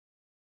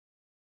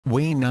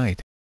Wayne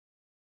Knight.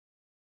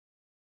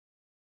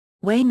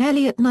 Wayne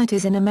Eliot Knight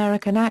is an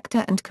American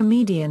actor and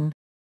comedian.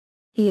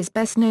 He is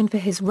best known for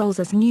his roles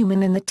as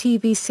Newman in the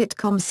TV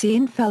sitcom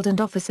Seinfeld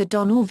and Officer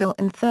Don Orville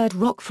in Third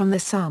Rock from the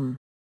Sun.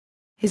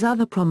 His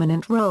other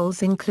prominent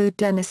roles include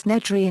Dennis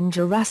Nedry in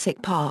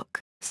Jurassic Park,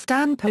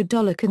 Stan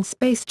Podolak in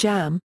Space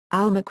Jam,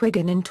 Al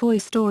McWhiggin in Toy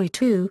Story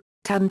 2,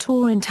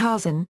 Tantor in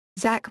Tarzan,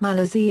 Zack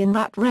Mallozzi in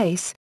Rat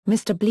Race,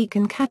 Mr. Blik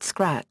in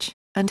Catscratch,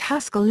 and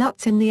Haskell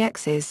Lutz in the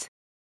Exes.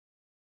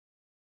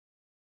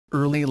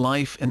 Early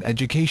life and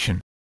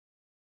education.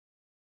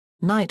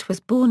 Knight was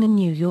born in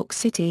New York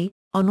City,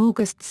 on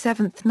August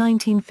 7,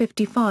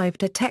 1955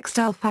 to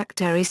textile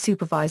factory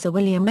supervisor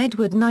William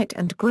Edward Knight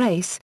and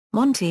Grace,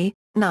 Monty,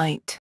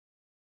 Knight.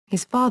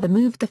 His father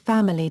moved the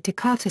family to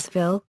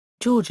Cartersville,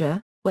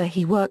 Georgia, where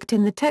he worked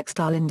in the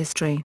textile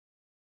industry.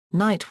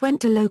 Knight went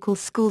to local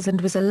schools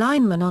and was a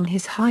lineman on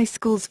his high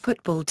school's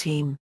football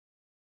team.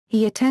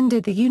 He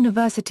attended the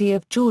University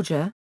of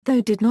Georgia,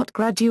 though did not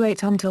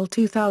graduate until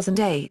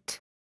 2008.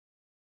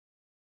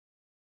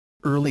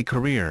 Early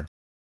career.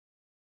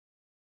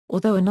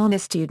 Although an honor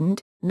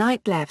student,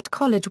 Knight left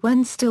college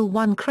when still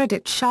one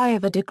credit shy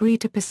of a degree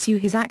to pursue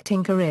his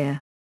acting career.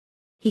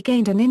 He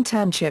gained an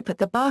internship at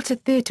the Barter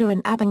Theatre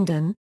in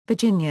Abingdon,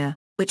 Virginia,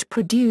 which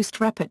produced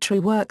repertory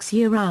works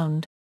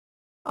year-round.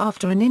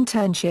 After an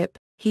internship,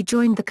 he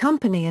joined the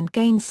company and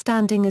gained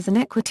standing as an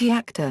equity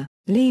actor,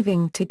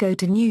 leaving to go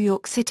to New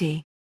York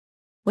City.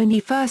 When he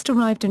first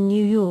arrived in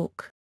New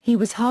York, he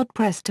was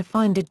hard-pressed to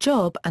find a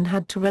job and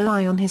had to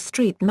rely on his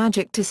street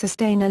magic to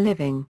sustain a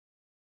living.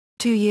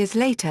 2 years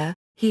later,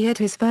 he had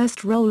his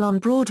first role on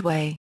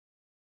Broadway.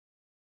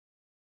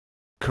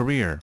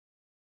 Career.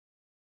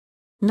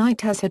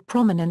 Knight has had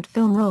prominent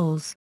film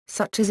roles,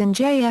 such as in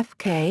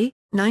JFK,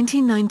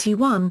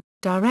 1991,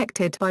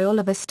 directed by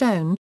Oliver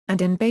Stone,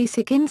 and in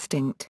Basic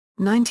Instinct,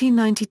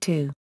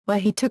 1992, where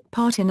he took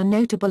part in a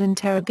notable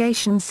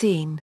interrogation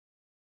scene.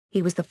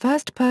 He was the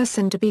first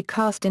person to be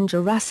cast in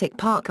Jurassic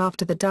Park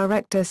after the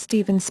director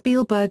Steven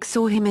Spielberg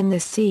saw him in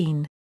this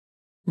scene.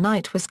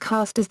 Knight was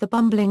cast as the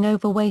bumbling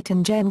overweight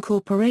and Gen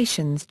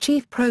Corporation's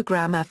chief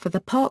programmer for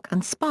the park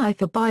and spy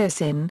for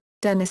Biosyn,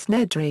 Dennis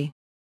Nedry.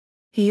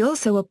 He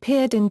also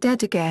appeared in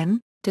Dead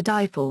Again, To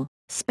Die For,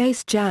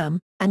 Space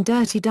Jam, and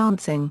Dirty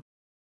Dancing.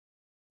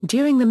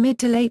 During the mid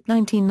to late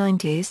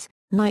 1990s,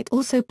 Knight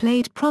also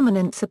played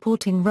prominent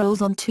supporting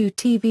roles on 2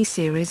 TV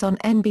series on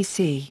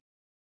NBC.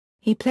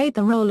 He played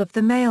the role of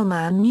the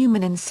mailman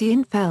Newman in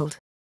Seinfeld.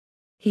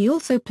 He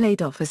also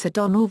played Officer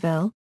Don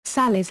Orville,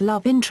 Sally's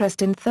love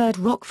interest in Third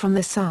Rock from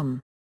the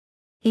Sun.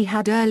 He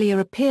had earlier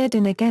appeared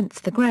in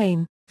Against the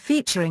Grain,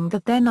 featuring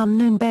the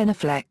then-unknown Ben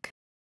Affleck.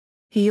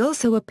 He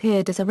also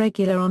appeared as a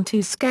regular on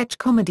 2 sketch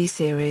comedy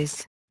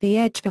series, The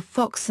Edge for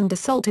Fox and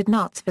Assaulted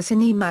Nuts for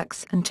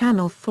Cinemax and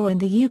Channel 4 in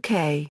the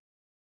UK.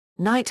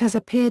 Knight has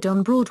appeared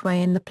on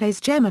Broadway in the plays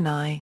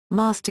Gemini,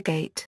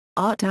 Mastergate,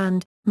 Art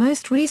and,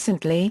 most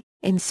recently,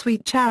 in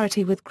Sweet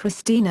Charity with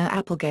Christina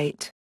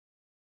Applegate.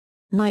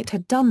 Knight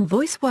had done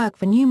voice work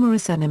for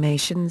numerous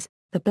animations,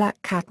 the Black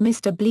Cat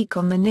Mr. Blik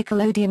on the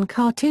Nickelodeon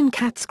cartoon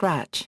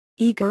Catscratch,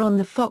 Eager on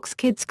the Fox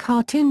Kids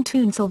cartoon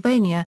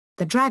Toonsylvania,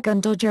 the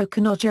Dragon Dojo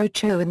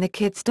Kanojo in the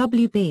Kids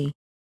WB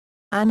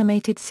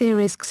animated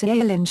series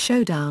Xiaolin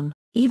Showdown,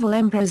 Evil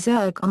Emperor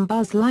Zurg on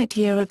Buzz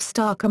Lightyear of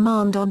Star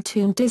Command on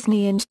Toon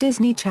Disney and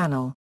Disney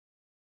Channel.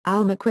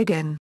 Al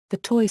McWhiggin, the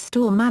toy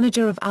store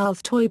manager of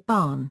Al's Toy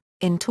Barn,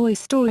 in Toy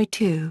Story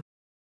 2.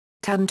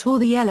 Tantor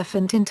the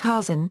elephant in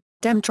Tarzan,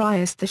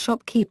 Demetrius the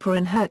shopkeeper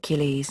in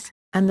Hercules,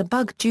 and the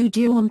bug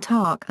Juju on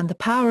Tark and the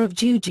Power of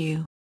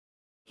Juju.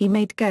 He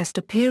made guest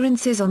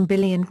appearances on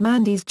Billy and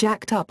Mandy's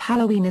Jacked Up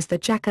Halloween as the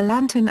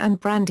Jack-o'-lantern and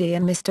Brandy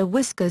and Mr.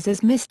 Whiskers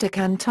as Mr.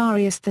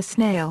 Cantarius the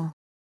Snail.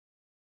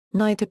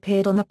 Knight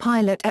appeared on the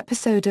pilot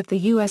episode of the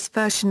US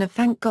version of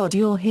Thank God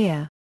You're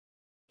Here.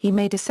 He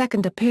made a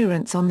second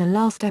appearance on the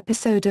last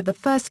episode of the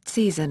first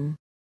season.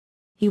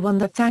 He won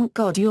the Thank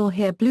God You're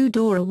Here Blue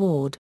Door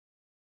Award.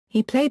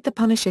 He played the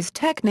Punisher's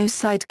techno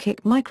sidekick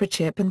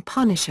Microchip in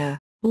Punisher,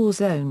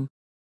 Warzone.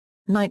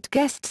 Knight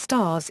guest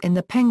stars in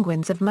The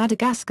Penguins of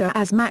Madagascar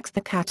as Max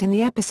the Cat in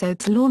the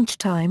episodes Launch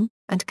Time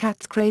and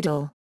Cat's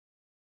Cradle.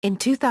 In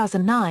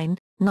 2009,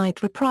 Knight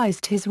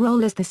reprised his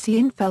role as the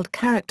Seinfeld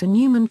character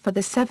Newman for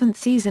the 7th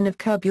season of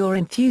Curb Your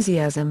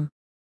Enthusiasm.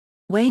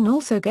 Wayne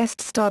also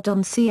guest starred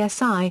on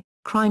CSI,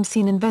 Crime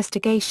Scene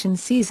Investigation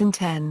Season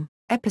 10,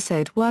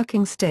 episode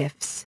Working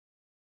Stiffs.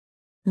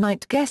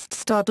 Knight guest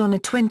starred on a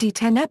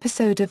 2010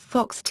 episode of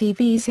Fox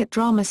TV's hit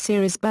drama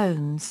series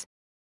Bones.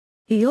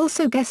 He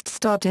also guest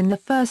starred in the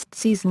first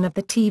season of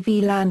the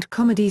TV Land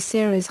comedy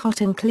series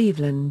Hot in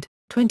Cleveland,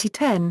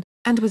 2010,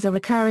 and was a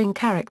recurring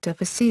character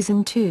for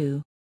Season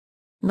 2.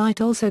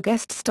 Knight also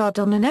guest starred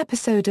on an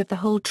episode of The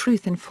Whole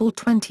Truth in Fall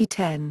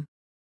 2010.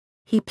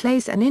 He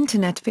plays an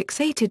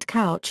internet-fixated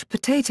couch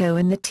potato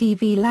in the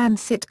TV Land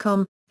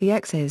sitcom, The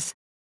Exes.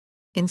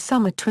 In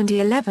summer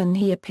 2011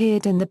 he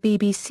appeared in the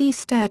BBC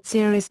starred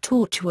series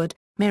Torchwood,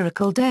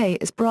 Miracle Day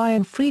as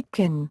Brian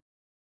Friedkin.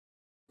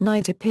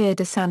 Knight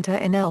appeared as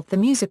Santa in Elf the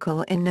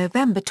Musical in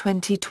November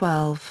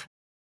 2012.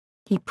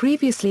 He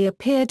previously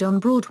appeared on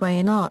Broadway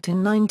in Art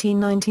in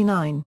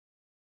 1999.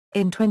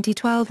 In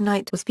 2012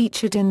 Knight was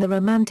featured in the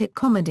romantic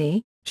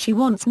comedy, She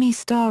Wants Me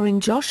starring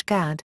Josh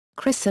Gad,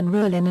 Kristen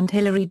Ruhlin and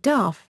Hilary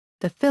Duff.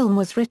 The film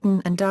was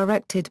written and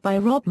directed by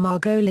Rob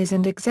Margolis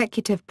and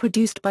executive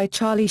produced by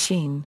Charlie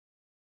Sheen.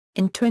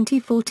 In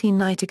 2014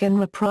 Knight again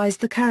reprised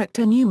the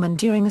character Newman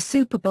during a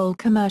Super Bowl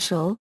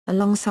commercial,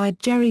 alongside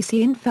Jerry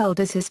Seinfeld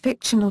as his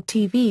fictional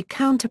TV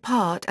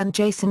counterpart and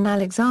Jason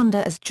Alexander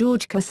as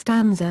George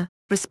Costanza,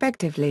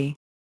 respectively.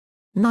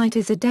 Knight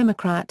is a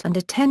Democrat and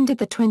attended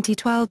the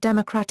 2012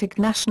 Democratic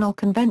National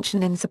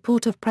Convention in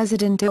support of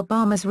President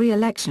Obama's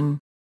re-election.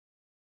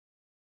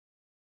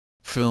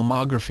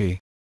 Filmography.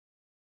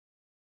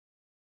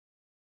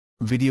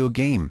 Video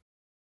game.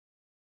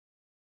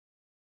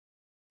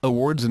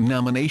 Awards and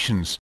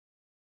nominations.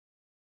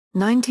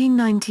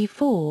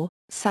 1994,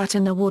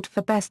 Saturn Award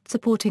for Best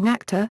Supporting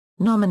Actor,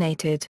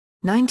 nominated.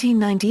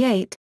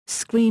 1998,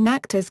 Screen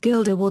Actors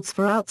Guild Awards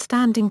for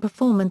Outstanding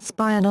Performance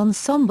by an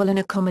Ensemble in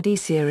a Comedy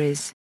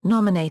Series,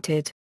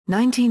 nominated.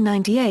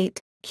 1998,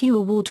 Q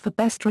Award for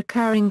Best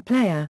Recurring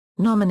Player,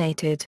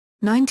 nominated.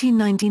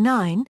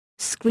 1999,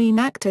 Screen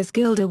Actors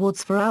Guild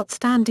Awards for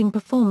Outstanding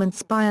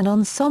Performance by an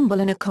Ensemble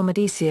in a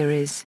Comedy Series,